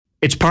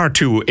It's part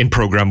 2 in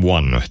Programme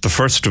 1, the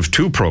first of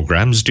 2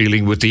 programmes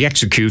dealing with the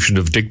execution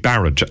of Dick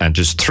Barrett and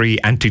his 3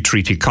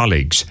 anti-treaty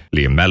colleagues,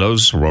 Liam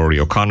Mellows, Rory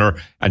O'Connor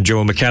and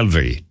Joe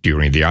McKelvey,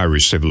 during the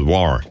Irish Civil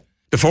War.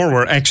 The 4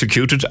 were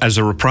executed as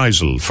a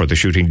reprisal for the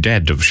shooting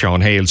dead of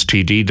Sean Hale's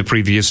TD the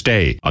previous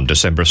day, on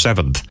December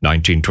 7th,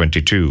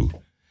 1922.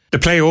 The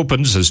play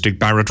opens as Dick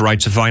Barrett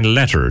writes a final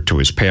letter to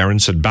his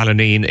parents at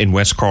Ballineen in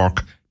West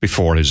Cork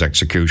before his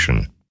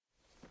execution.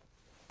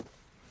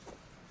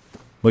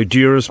 My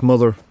dearest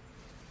mother,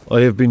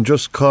 I have been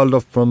just called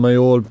up from my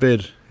old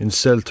bed in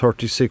cell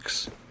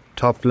 36,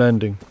 top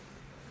landing.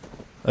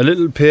 A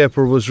little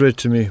paper was read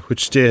to me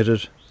which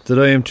stated that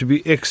I am to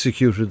be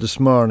executed this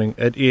morning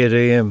at 8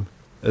 a.m.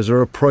 as a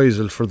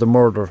reprisal for the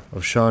murder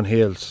of Sean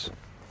Hales.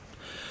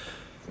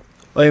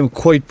 I am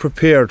quite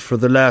prepared for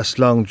the last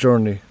long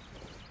journey.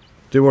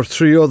 There were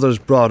 3 others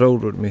brought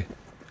out with me,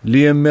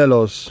 Liam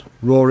Mellows,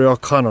 Rory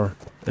O'Connor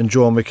and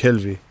Joe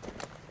McKelvey.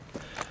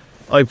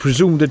 I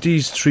presume that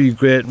these 3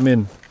 great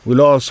men will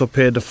also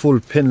pay the full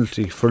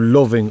penalty for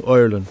loving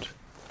Ireland.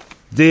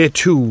 They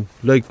too,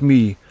 like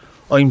me,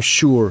 I'm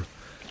sure,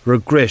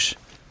 regret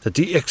that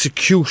the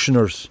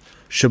executioners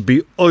should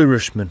be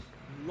Irishmen.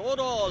 Load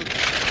all.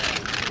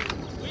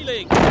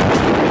 Wheeling.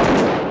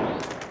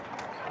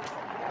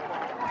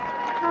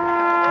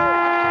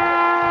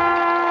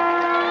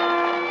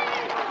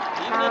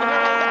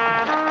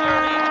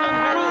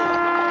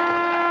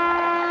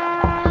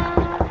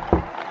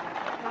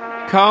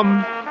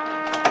 Come.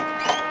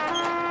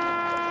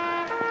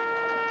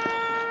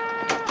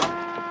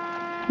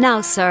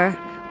 Now, sir,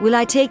 will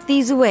I take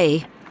these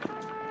away?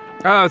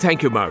 Oh,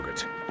 thank you,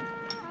 Margaret.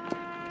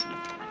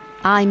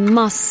 I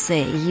must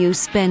say you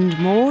spend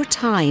more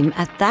time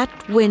at that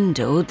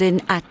window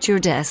than at your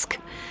desk.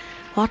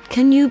 What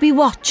can you be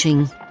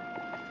watching?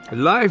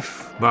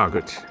 Life,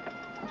 Margaret.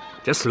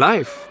 Just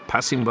life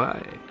passing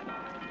by.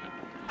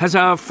 Has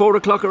our 4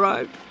 o'clock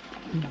arrived?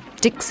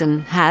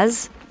 Dixon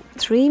has.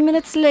 3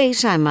 minutes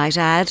late, I might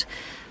add.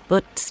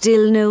 But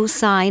still no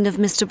sign of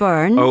Mr.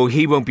 Byrne? Oh,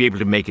 he won't be able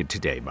to make it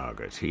today,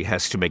 Margaret. He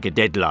has to make a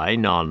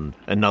deadline on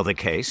another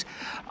case.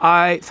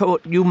 I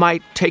thought you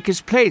might take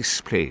his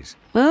place, please.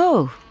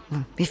 Oh,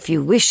 if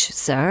you wish,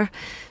 sir.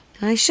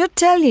 I should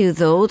tell you,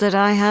 though, that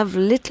I have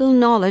little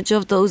knowledge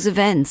of those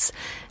events.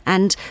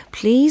 And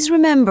please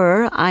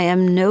remember, I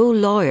am no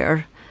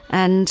lawyer.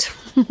 And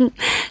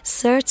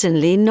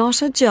certainly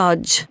not a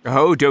judge.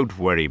 Oh, don't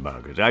worry,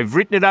 Margaret. I've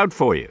written it out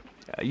for you.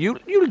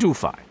 You'll do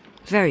fine.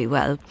 Very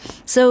well.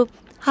 So,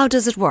 how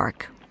does it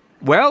work?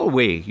 Well,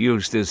 we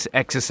use this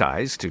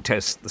exercise to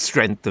test the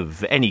strength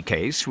of any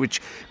case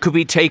which could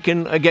be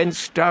taken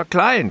against our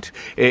client.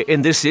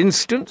 In this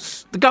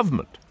instance, the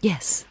government.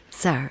 Yes,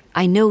 sir,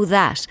 I know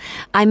that.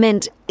 I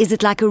meant, is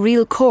it like a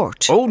real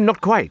court? Oh, not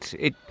quite.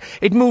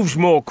 It moves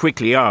more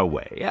quickly our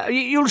way.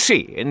 You'll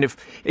see, and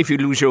if you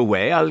lose your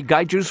way, I'll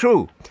guide you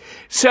through.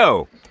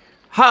 So,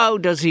 how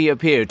does he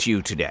appear to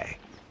you today?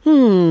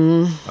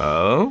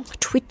 Oh?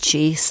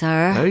 Twitchy,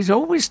 sir. He's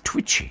always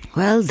twitchy.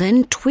 Well,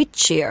 then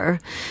twitchier,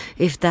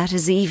 if that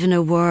is even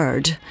a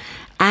word.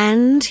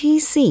 And he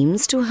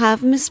seems to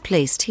have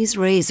misplaced his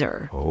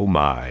razor. Oh,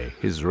 my.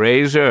 His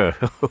razor.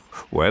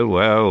 Well,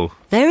 well.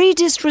 Very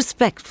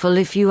disrespectful,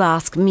 if you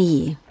ask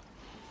me.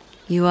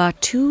 You are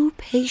too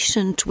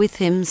patient with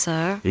him,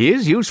 sir. He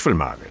is useful,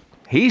 Margaret.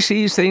 He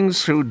sees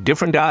things through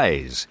different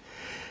eyes.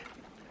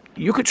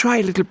 You could try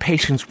a little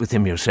patience with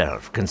him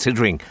yourself,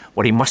 considering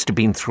what he must have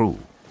been through.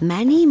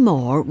 Many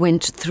more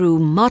went through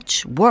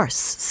much worse,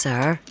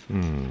 sir.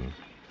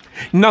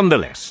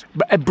 Nonetheless,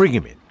 bring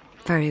him in.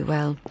 Very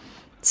well,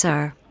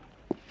 sir.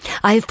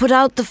 I have put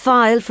out the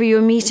file for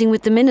your meeting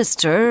with the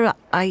minister.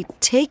 I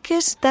take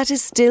it that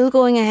is still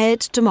going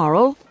ahead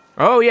tomorrow?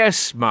 Oh,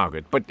 yes,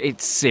 Margaret, but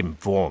it's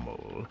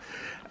informal.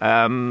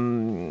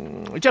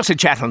 Just a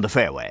chat on the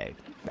fairway.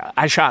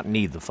 I shan't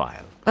need the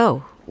file.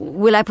 Oh,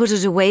 will I put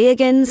it away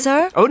again,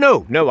 sir? Oh,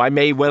 no, I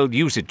may well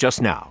use it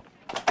just now.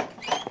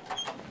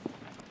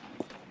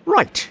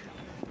 Right.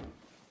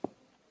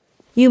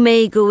 You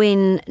may go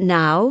in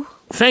now.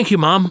 Thank you,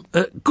 Ma'am.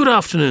 Good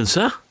afternoon,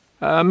 sir.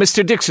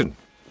 Mr. Dixon,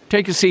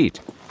 take a seat.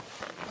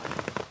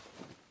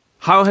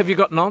 How have you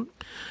gotten on?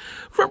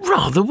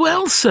 Rather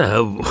well, sir,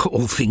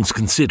 all things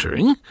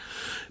considering.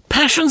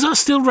 Passions are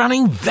still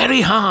running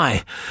very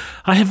high.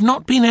 I have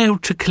not been able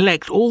to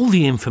collect all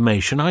the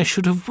information I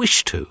should have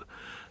wished to.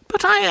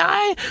 But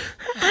I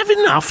have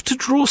enough to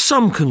draw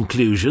some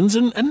conclusions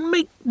and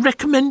make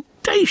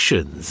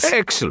recommendations.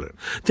 Excellent.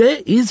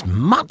 There is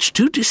much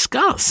to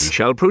discuss. We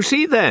shall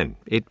proceed then.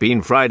 It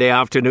being Friday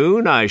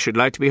afternoon, I should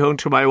like to be home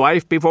to my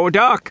wife before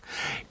dark.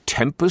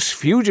 Tempus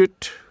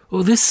fugit.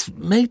 Well, this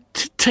may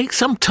take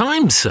some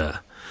time, sir.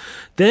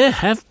 There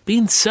have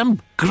been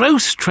some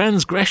gross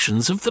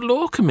transgressions of the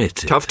Law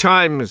Committee. Tough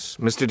times,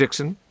 Mr.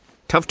 Dixon.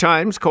 Tough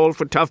times call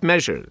for tough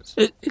measures.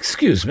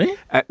 Excuse me?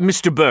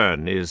 Mr.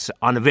 Byrne is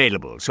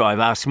unavailable, so I've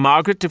asked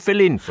Margaret to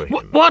fill in for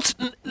him. What?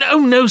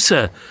 No,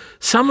 sir.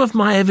 Some of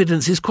my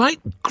evidence is quite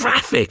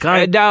graphic.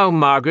 Now,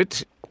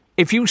 Margaret,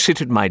 if you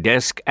sit at my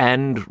desk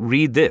and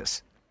read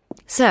this.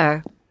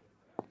 Sir,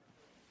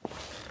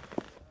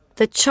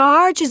 The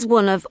charge is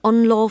one of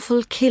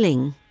unlawful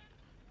killing.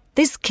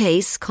 This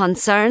case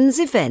concerns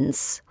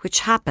events which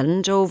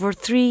happened over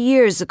 3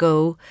 years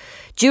ago,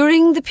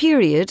 during the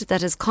period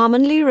that is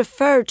commonly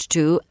referred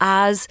to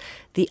as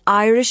the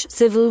Irish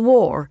Civil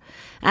War,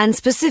 and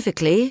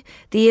specifically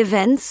the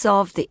events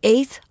of the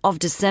 8th of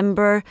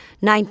December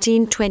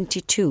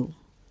 1922.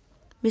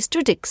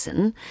 Mr.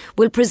 Dixon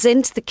will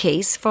present the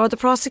case for the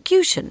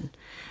prosecution,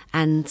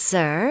 and,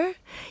 sir,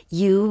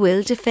 you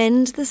will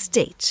defend the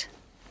state.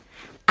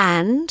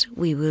 And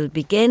we will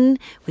begin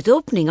with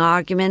opening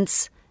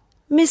arguments.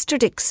 Mr.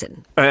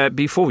 Dixon.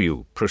 Before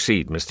you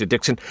proceed, Mr.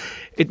 Dixon,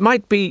 it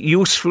might be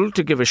useful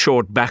to give a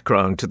short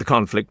background to the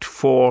conflict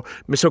for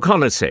Miss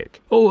O'Connor's sake.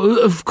 Oh,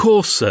 of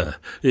course, sir,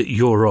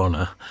 Your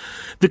Honour.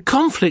 The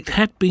conflict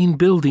had been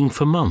building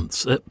for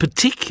months,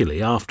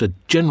 particularly after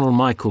General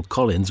Michael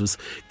Collins was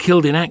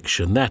killed in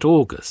action that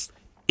August.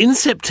 In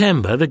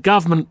September, the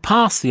government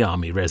passed the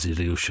Army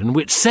resolution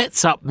which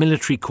sets up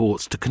military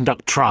courts to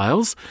conduct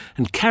trials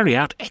and carry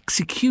out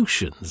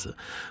executions.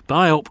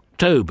 By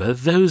October,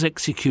 those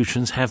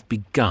executions have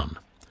begun.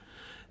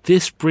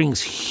 This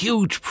brings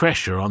huge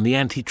pressure on the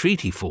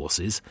anti-treaty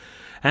forces,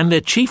 and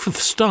their chief of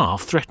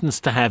staff threatens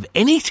to have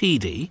any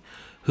TD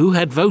who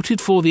had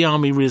voted for the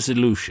Army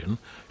resolution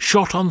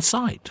shot on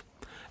sight,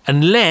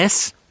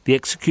 unless the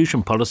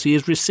execution policy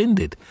is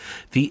rescinded.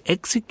 The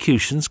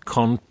executions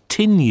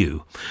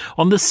continue.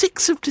 On the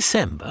 6th of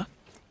December,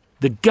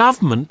 the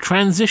government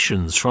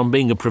transitions from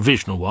being a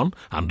provisional one,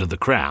 under the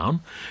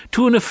Crown,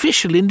 to an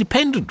official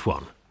independent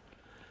one.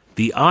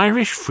 The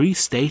Irish Free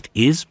State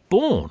is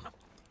born.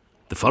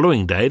 The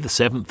following day, the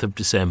 7th of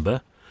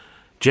December,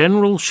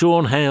 General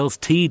Sean Hale's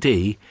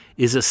TD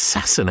is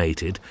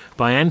assassinated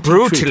by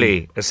anti-treaty...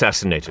 Brutally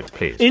assassinated,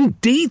 please.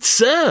 Indeed,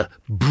 sir,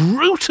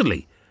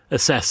 brutally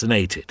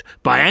assassinated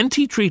by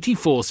anti-treaty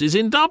forces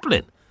in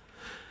Dublin.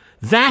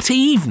 That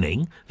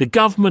evening, the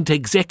government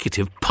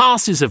executive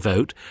passes a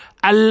vote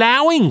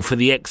allowing for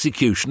the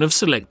execution of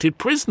selected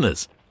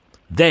prisoners.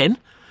 Then,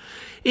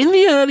 in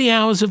the early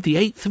hours of the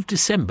 8th of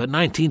December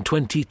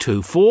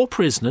 1922, 4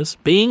 prisoners,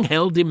 being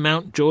held in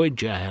Mountjoy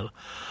Jail,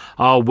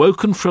 are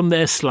woken from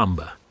their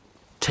slumber,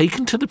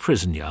 taken to the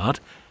prison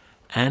yard,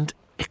 and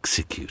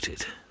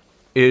executed.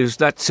 Is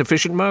that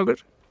sufficient,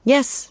 Margaret?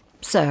 Yes,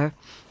 sir.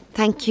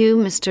 Thank you,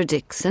 Mr.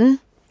 Dixon.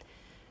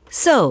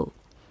 So,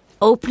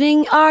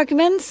 opening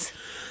arguments?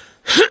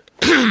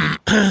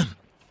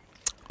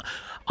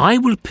 I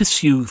will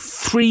pursue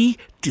 3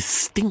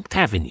 distinct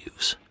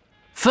avenues.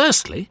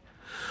 Firstly,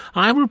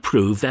 I will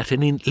prove that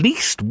in at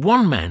least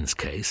one man's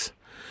case,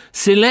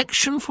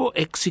 selection for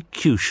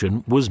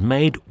execution was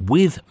made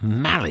with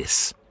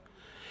malice.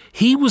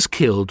 He was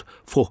killed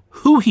for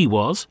who he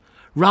was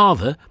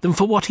rather than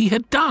for what he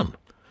had done.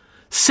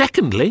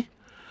 Secondly,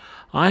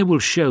 I will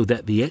show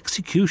that the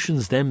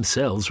executions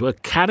themselves were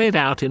carried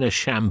out in a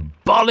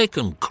shambolic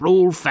and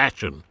cruel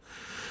fashion.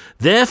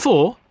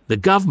 Therefore, the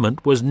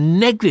government was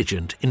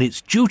negligent in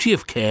its duty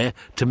of care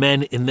to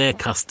men in their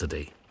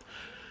custody.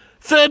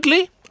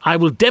 Thirdly, I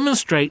will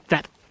demonstrate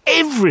that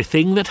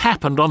everything that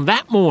happened on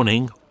that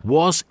morning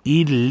was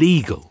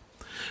illegal.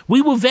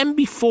 We will then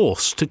be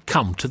forced to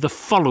come to the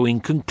following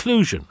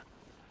conclusion.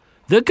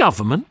 The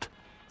government,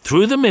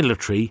 through the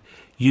military,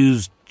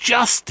 used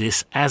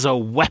justice as a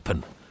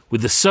weapon,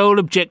 with the sole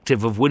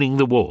objective of winning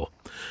the war.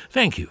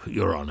 Thank you,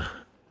 Your Honour.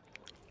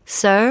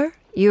 Sir,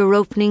 your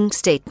opening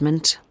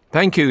statement.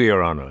 Thank you,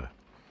 Your Honour.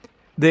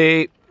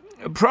 The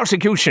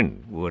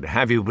prosecution would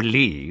have you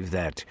believe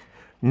that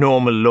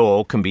normal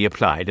law can be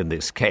applied in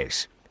this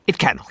case. It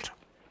cannot.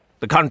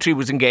 The country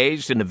was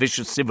engaged in a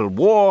vicious civil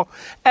war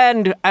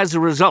and, as a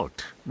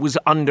result, was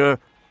under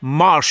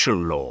martial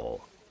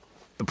law.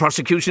 The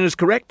prosecution is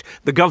correct.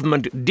 The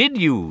government did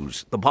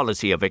use the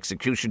policy of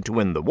execution to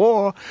win the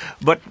war,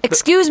 but...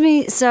 Excuse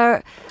me,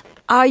 sir.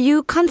 Are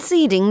you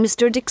conceding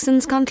Mr.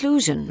 Dixon's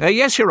conclusion?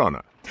 Yes, Your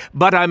Honour.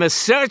 But I'm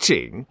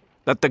asserting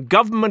that the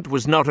government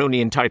was not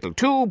only entitled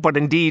to, but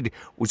indeed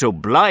was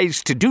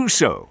obliged to do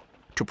so,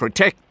 to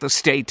protect the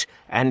state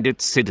and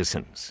its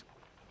citizens.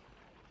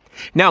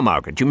 Now,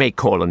 Margaret, you may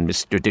call on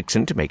Mr.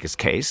 Dixon to make his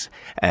case.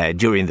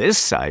 During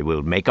this, I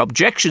will make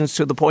objections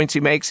to the points he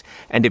makes,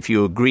 and if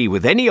you agree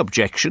with any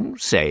objection,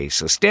 say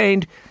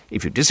sustained.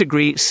 If you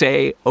disagree,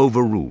 say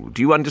overruled.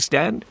 Do you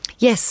understand?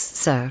 Yes,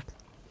 sir.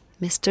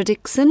 Mr.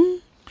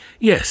 Dixon?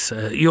 Yes,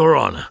 Your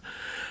Honour.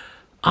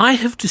 I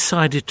have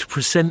decided to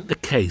present the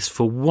case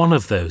for one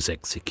of those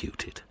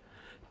executed,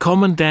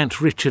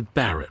 Commandant Richard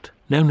Barrett,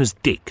 known as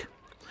Dick,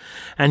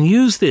 and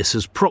use this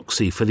as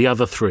proxy for the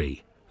other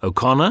 3,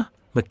 O'Connor,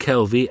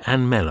 McKelvey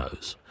and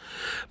Mellows.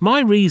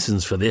 My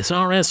reasons for this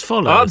are as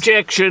follows.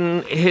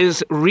 Objection.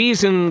 His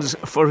reasons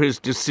for his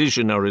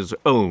decision are his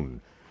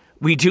own.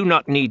 We do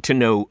not need to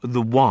know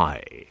the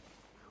why.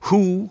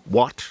 Who,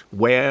 what,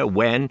 where,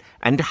 when,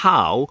 and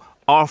how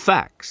are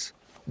facts.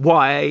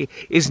 Why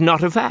is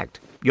not a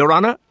fact. Your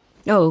Honour?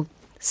 Oh,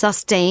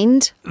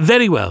 sustained.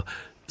 Very well.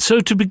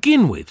 So to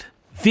begin with,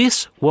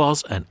 this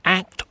was an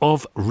act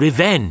of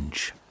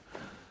revenge.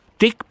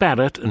 Dick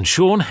Barrett and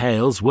Sean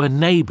Hales were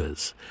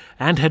neighbours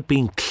and had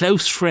been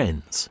close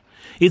friends.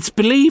 It's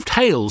believed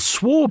Hales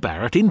swore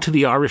Barrett into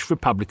the Irish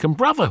Republican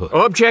Brotherhood.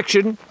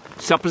 Objection.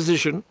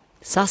 Supposition.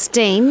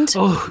 Sustained.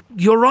 Oh,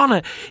 Your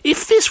Honour,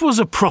 if this was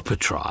a proper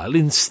trial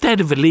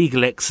instead of a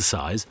legal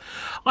exercise,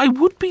 I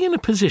would be in a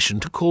position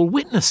to call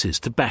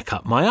witnesses to back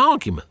up my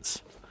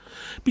arguments.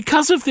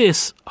 Because of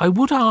this, I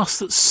would ask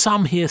that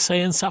some hearsay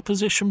and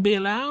supposition be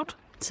allowed.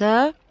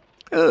 Sir?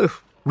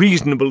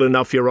 Reasonable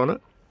enough, Your Honour.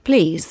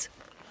 Please.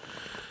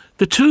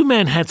 The two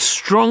men had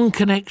strong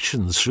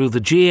connections through the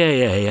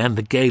GAA and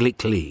the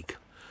Gaelic League.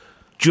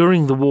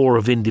 During the War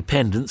of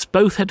Independence,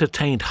 both had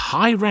attained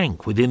high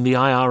rank within the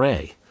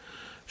IRA.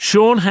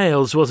 Sean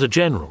Hales was a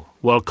general,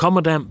 while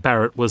Commandant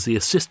Barrett was the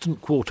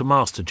Assistant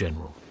Quartermaster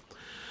General.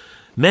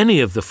 Many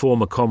of the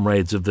former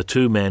comrades of the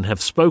two men have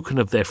spoken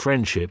of their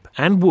friendship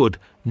and would,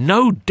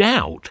 no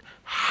doubt,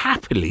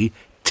 happily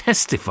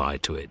testify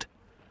to it.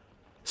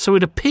 So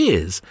it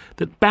appears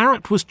that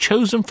Barrett was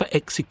chosen for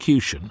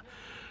execution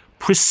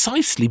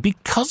precisely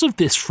because of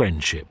this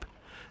friendship.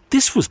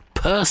 This was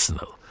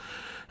personal,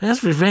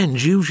 as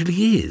revenge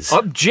usually is.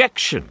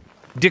 Objection.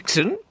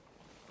 Dixon,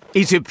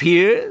 it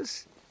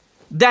appears.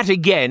 That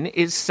again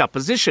is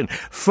supposition.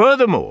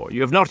 Furthermore,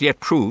 you have not yet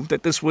proved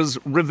that this was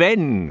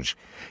revenge.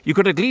 You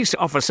could at least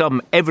offer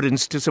some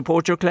evidence to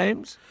support your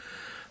claims.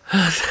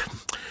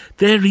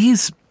 There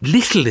is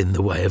little in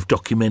the way of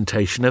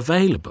documentation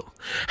available.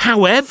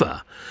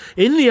 However,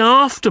 in the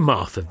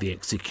aftermath of the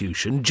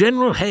execution,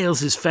 General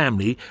Hales's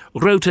family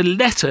wrote a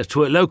letter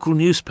to a local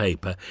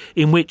newspaper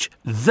in which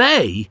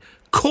they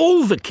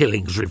call the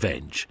killings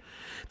revenge.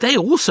 They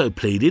also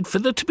pleaded for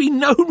there to be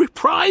no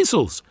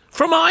reprisals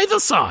from either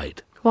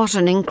side. What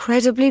an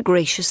incredibly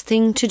gracious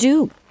thing to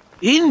do.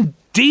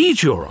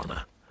 Indeed, Your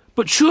Honour.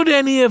 But should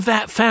any of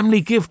that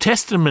family give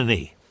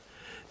testimony,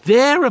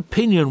 their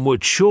opinion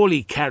would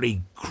surely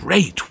carry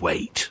great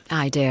weight.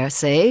 I dare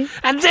say.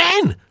 And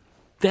then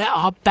there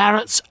are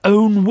Barrett's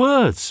own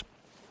words.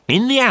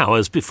 In the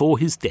hours before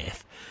his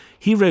death,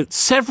 he wrote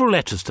several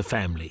letters to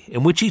family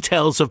in which he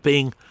tells of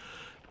being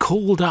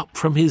called up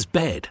from his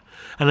bed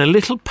and a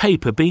little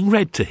paper being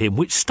read to him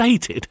which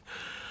stated,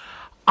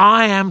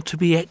 "I am to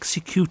be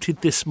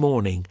executed this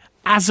morning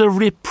as a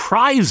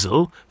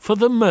reprisal for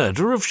the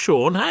murder of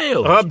Sean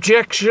Hales.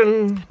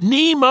 Objection.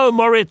 Nemo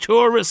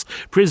moriturus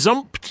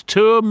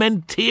presumptur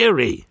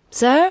mentiri."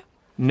 Sir?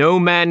 No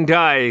man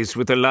dies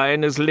with a lie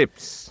in his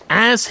lips.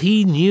 As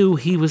he knew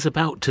he was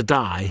about to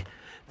die,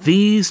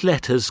 these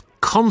letters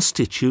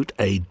constitute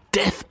a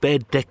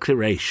deathbed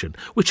declaration,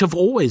 which have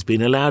always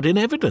been allowed in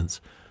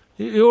evidence.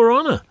 Your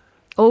Honour.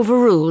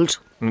 Overruled.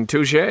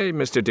 Touché,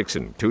 Mr.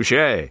 Dixon,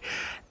 touché.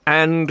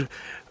 And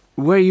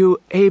were you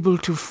able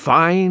to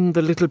find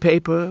the little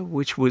paper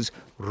which was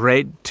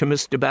read to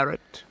Mr.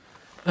 Barrett?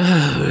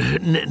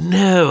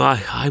 No,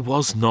 I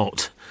was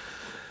not.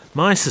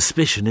 My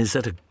suspicion is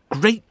that a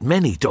great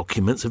many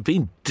documents have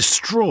been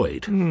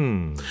destroyed.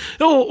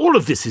 All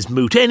of this is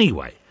moot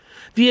anyway.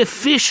 The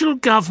official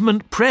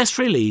government press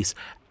release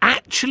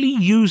actually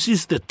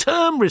uses the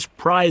term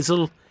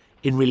reprisal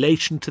in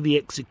relation to the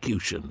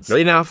executions.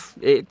 Enough.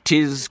 It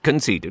is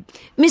conceded.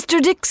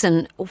 Mr.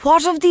 Dixon,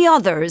 what of the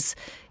others?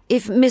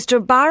 If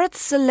Mr.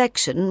 Barrett's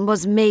selection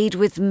was made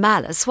with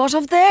malice, what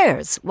of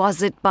theirs?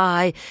 Was it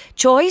by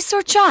choice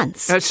or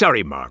chance?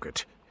 Sorry,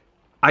 Margaret.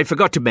 I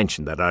forgot to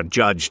mention that our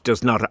judge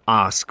does not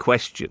ask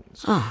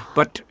questions.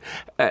 But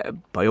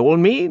by all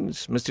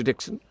means, Mr.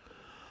 Dixon.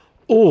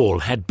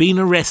 All had been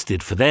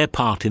arrested for their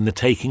part in the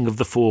taking of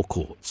the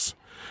forecourts,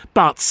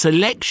 but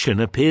selection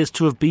appears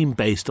to have been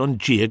based on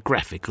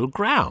geographical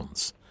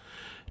grounds.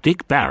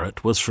 Dick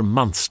Barrett was from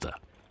Munster,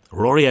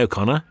 Rory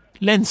O'Connor,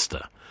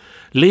 Leinster,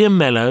 Liam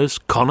Mellows,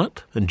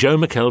 Connaught, and Joe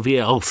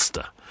McKelvey,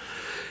 Ulster.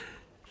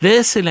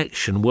 Their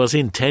selection was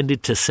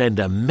intended to send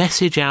a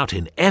message out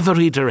in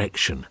every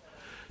direction,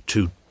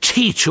 to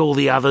teach all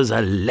the others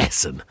a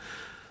lesson.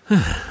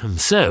 And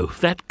so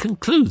that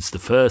concludes the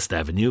First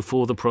Avenue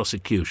for the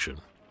prosecution.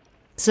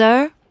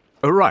 Sir?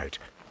 Right.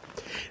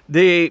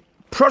 The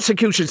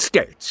prosecution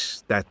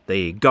states that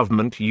the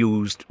government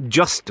used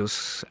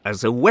justice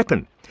as a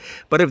weapon.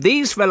 But if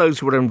these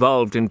fellows were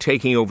involved in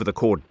taking over the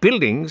court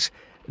buildings,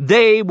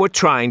 they were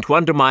trying to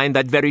undermine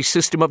that very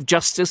system of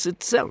justice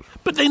itself.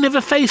 But they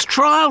never faced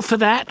trial for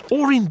that,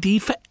 or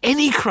indeed for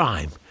any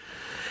crime.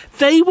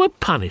 They were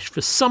punished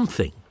for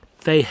something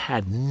they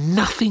had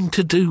nothing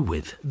to do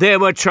with. They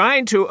were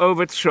trying to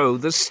overthrow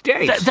the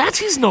state. That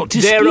is not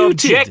disputed. Their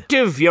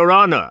objective, Your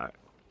Honour,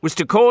 was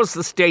to cause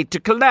the state to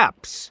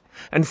collapse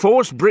and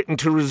force Britain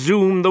to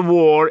resume the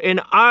war in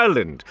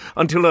Ireland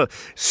until a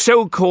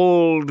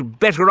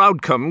so-called better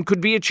outcome could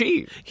be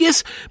achieved.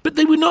 Yes, but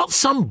they were not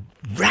some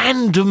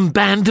random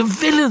band of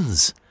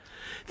villains.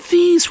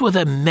 These were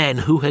the men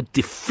who had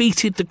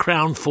defeated the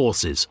Crown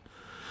forces.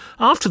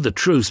 After the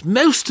truce,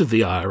 most of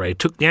the IRA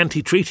took the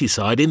anti-treaty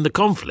side in the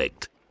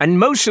conflict. And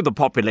most of the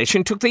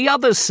population took the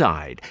other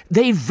side.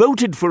 They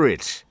voted for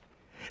it.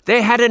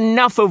 They had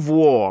enough of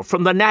war,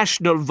 from the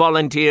National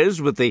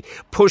Volunteers with the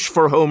push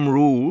for Home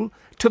Rule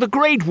to the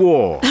Great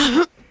War.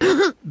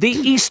 the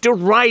Easter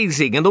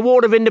Rising and the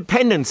War of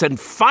Independence, and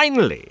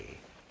finally,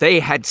 they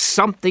had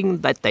something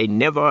that they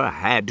never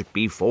had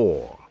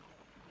before.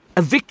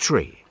 A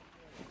victory.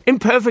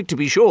 Imperfect to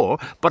be sure,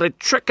 but a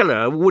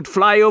tricolour would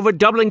fly over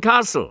Dublin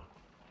Castle.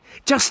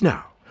 Just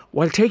now,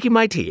 while taking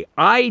my tea,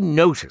 I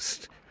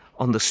noticed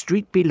on the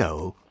street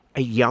below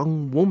a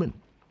young woman.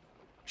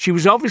 She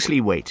was obviously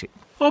waiting.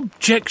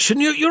 Objection,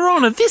 Your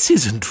Honour, this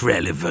isn't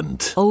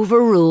relevant.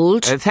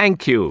 Overruled.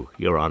 Thank you,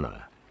 Your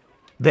Honour.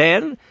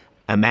 Then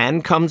a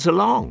man comes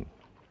along.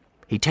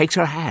 He takes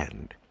her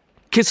hand,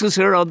 kisses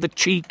her on the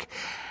cheek,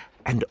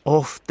 and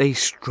off they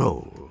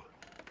stroll.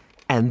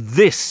 And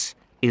this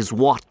is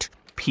what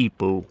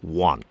people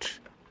want.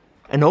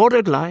 An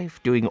ordered life,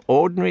 doing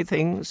ordinary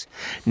things,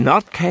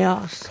 not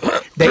chaos.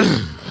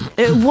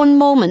 One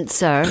moment,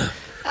 sir.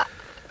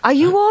 Are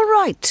you all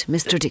right,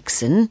 Mr.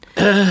 Dixon?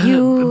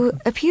 You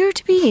appear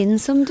to be in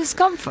some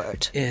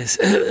discomfort. Yes,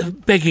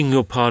 begging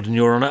your pardon,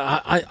 Your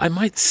Honour, I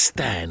might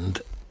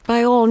stand.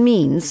 By all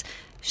means.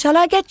 Shall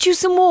I get you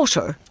some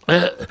water?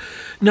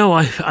 No,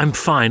 I'm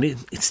fine.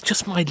 It's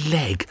just my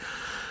leg.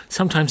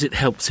 Sometimes it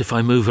helps if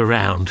I move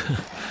around.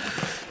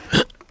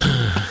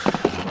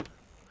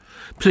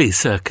 Please,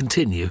 sir,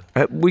 continue.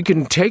 We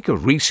can take a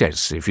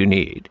recess if you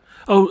need.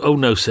 Oh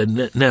no, sir.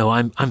 No,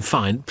 I'm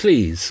fine.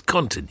 Please,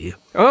 continue.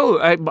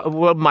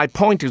 Well, my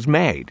point is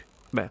made.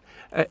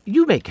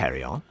 You may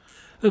carry on.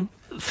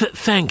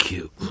 Thank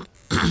you.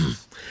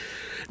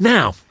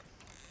 Now,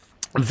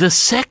 the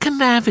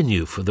second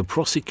avenue for the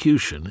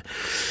prosecution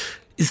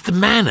is the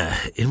manner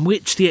in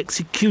which the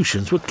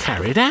executions were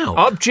carried out.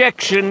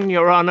 Objection,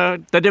 Your Honour.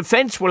 The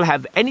defence will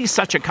have any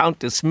such account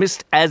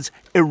dismissed as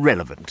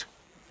irrelevant.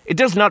 It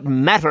does not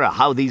matter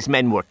how these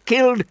men were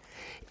killed.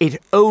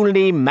 It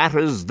only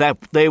matters that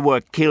they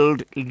were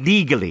killed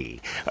legally.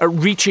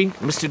 Reaching,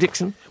 Mr.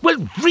 Dixon?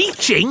 Well,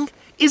 reaching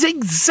is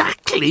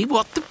exactly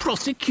what the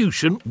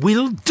prosecution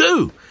will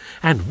do,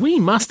 and we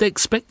must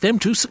expect them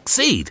to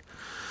succeed.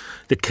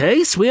 The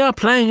case we are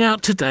playing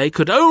out today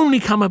could only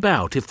come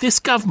about if this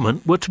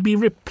government were to be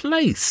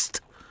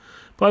replaced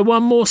by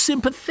one more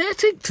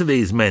sympathetic to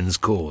these men's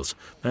cause,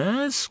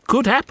 as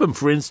could happen,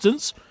 for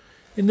instance,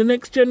 in the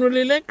next general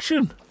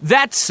election.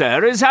 That,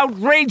 sir, is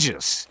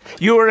outrageous.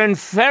 You are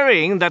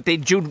inferring that the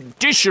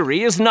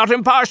judiciary is not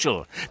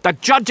impartial,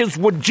 that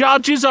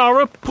judges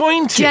are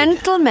appointed.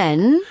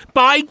 Gentlemen.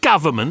 By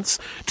governments.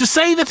 To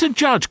say that a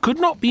judge could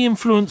not be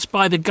influenced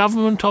by the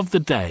government of the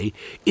day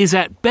is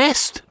at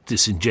best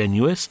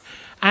disingenuous,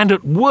 and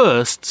at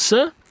worst,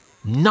 sir,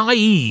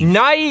 naive.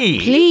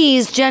 Naive?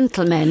 Please,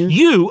 gentlemen.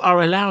 You are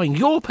allowing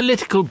your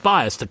political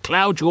bias to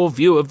cloud your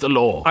view of the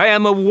law. I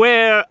am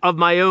aware of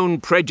my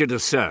own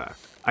prejudice, sir.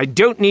 I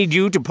don't need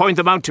you to point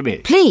them out to me.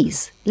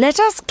 Please, let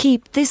us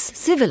keep this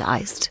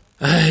civilised.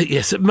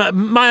 Yes,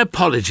 my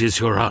apologies,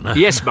 Your Honour.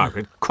 Yes,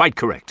 Margaret, quite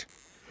correct.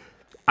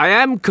 I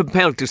am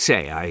compelled to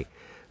say I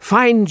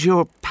find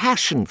your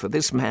passion for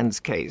this man's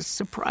case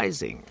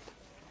surprising.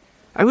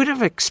 I would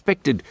have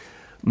expected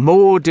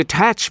more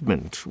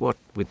detachment, what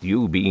with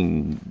you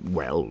being,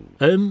 well...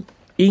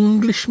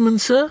 Englishman,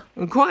 sir?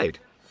 Quite.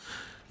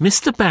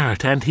 Mr.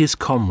 Barrett and his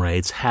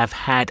comrades have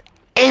had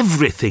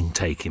everything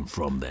taken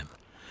from them.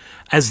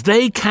 As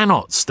they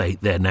cannot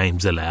state their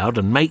names aloud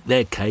and make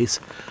their case,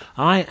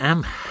 I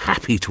am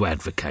happy to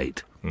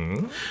advocate.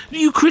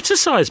 You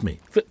criticise me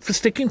for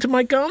sticking to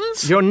my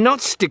guns? You're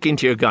not sticking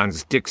to your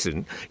guns,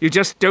 Dixon. You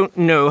just don't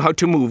know how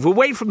to move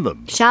away from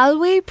them. Shall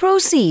we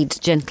proceed,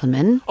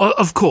 gentlemen?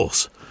 Of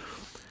course.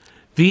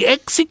 The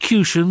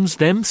executions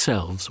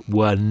themselves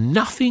were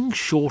nothing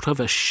short of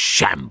a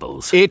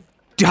shambles. It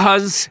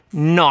does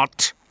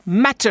not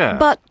matter.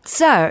 But,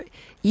 sir,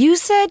 you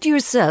said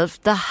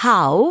yourself the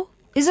how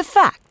is a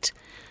fact,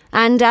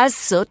 and as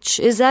such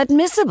is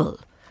admissible.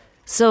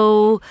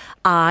 So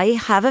I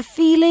have a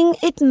feeling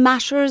it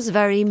matters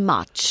very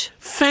much.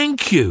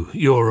 Thank you,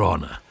 Your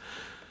Honour.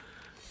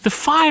 The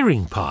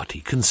firing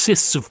party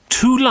consists of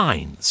 2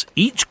 lines,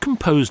 each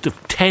composed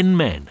of 10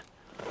 men.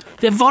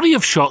 Their volley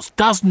of shots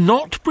does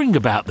not bring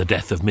about the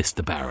death of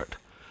Mr. Barrett.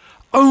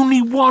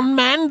 Only 1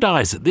 man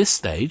dies at this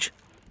stage,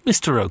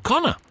 Mr.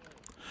 O'Connor.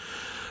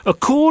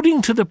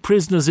 According to the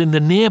prisoners in the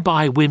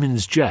nearby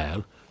women's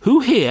jail,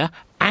 who hear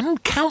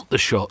and count the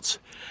shots,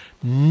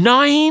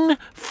 9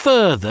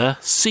 further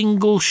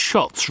single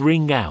shots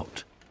ring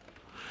out.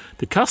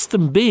 The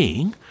custom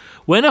being,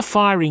 when a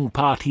firing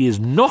party is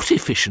not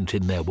efficient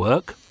in their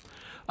work,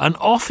 an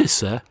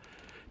officer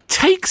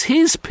takes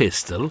his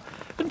pistol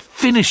and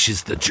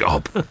finishes the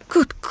job.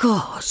 Good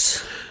God.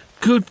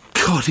 Good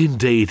God,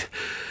 indeed.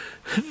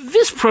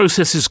 This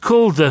process is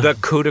called the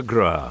coup de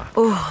grace.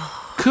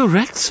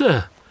 Correct,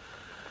 sir.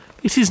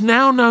 It is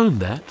now known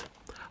that,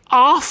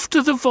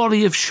 after the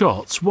volley of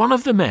shots, one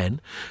of the men,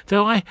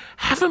 though I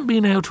haven't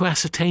been able to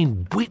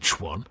ascertain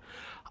which one,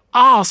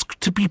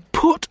 asked to be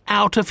put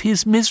out of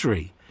his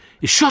misery,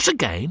 is shot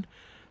again,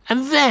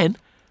 and then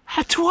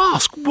had to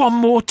ask one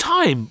more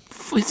time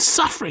for his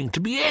suffering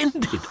to be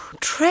ended.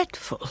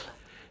 Dreadful.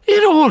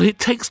 In all, it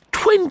takes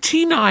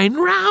 29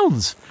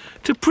 rounds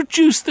to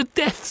produce the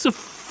deaths of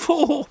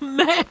 4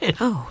 men.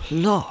 Oh,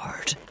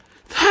 Lord.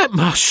 That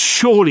must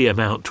surely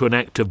amount to an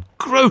act of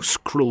gross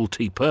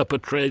cruelty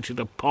perpetrated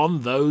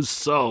upon those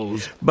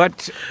souls.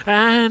 But...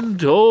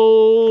 And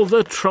all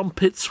the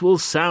trumpets will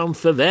sound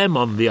for them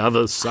on the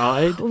other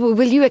side.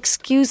 Will you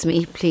excuse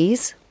me,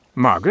 please?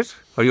 Margaret,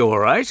 are you all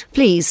right?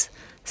 Please,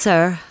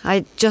 sir,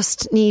 I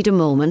just need a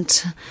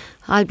moment.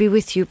 I'll be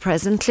with you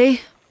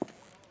presently.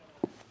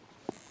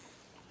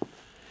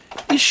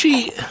 Is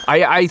she...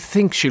 I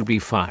think she'll be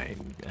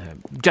fine.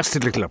 Just a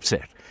little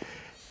upset.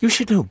 You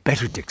should know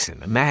better,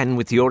 Dixon, a man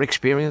with your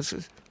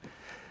experiences.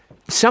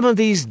 Some of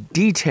these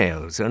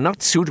details are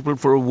not suitable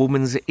for a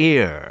woman's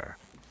ear.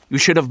 You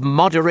should have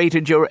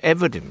moderated your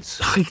evidence.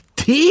 I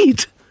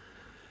did.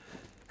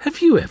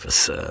 Have you ever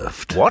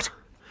served? What?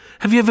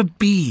 Have you ever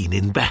been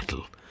in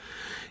battle?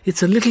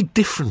 It's a little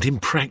different in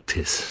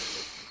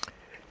practice.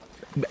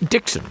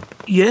 Dixon.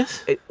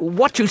 Yes?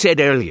 What you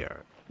said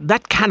earlier,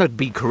 that cannot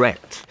be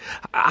correct.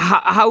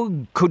 How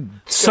could...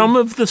 Some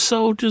of the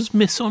soldiers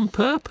miss on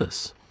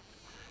purpose.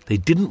 They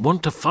didn't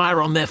want to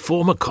fire on their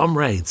former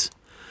comrades.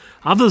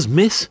 Others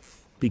miss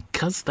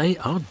because they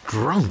are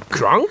drunk.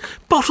 Drunk?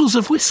 Bottles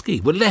of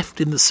whiskey were left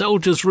in the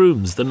soldiers'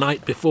 rooms the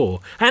night before,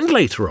 and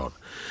later on.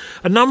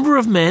 A number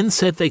of men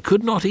said they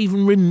could not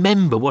even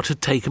remember what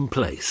had taken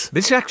place.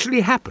 This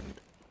actually happened?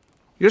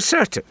 You're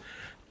certain?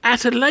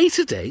 At a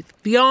later date,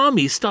 the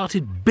army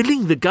started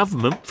billing the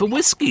government for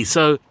whiskey,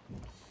 so...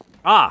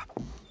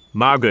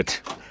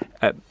 Margaret,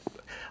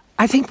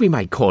 I think we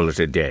might call it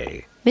a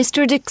day.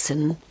 Mr.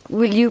 Dixon,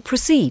 will you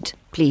proceed,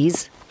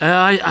 please?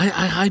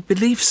 I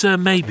believe Sir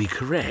may be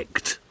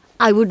correct.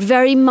 I would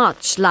very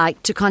much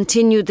like to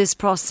continue this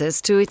process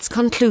to its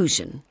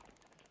conclusion.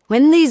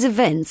 When these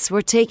events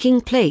were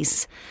taking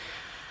place,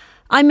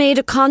 I made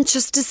a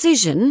conscious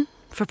decision,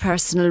 for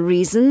personal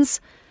reasons,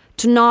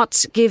 to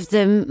not give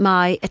them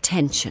my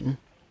attention.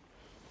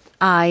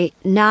 I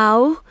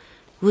now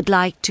would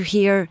like to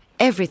hear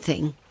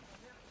everything.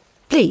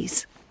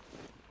 Please.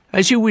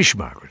 As you wish,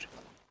 Margaret.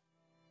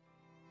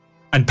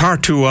 And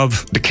part 2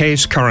 of The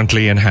Case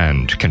Currently in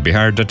Hand can be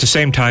heard at the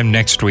same time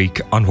next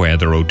week on Where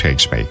the Road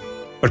Takes Me.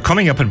 But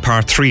coming up in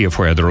part 3 of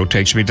Where the Road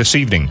Takes Me this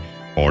evening,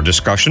 more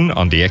discussion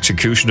on the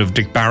execution of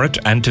Dick Barrett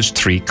and his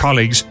 3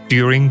 colleagues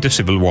during the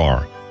Civil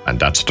War. And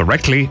that's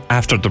directly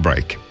after the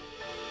break.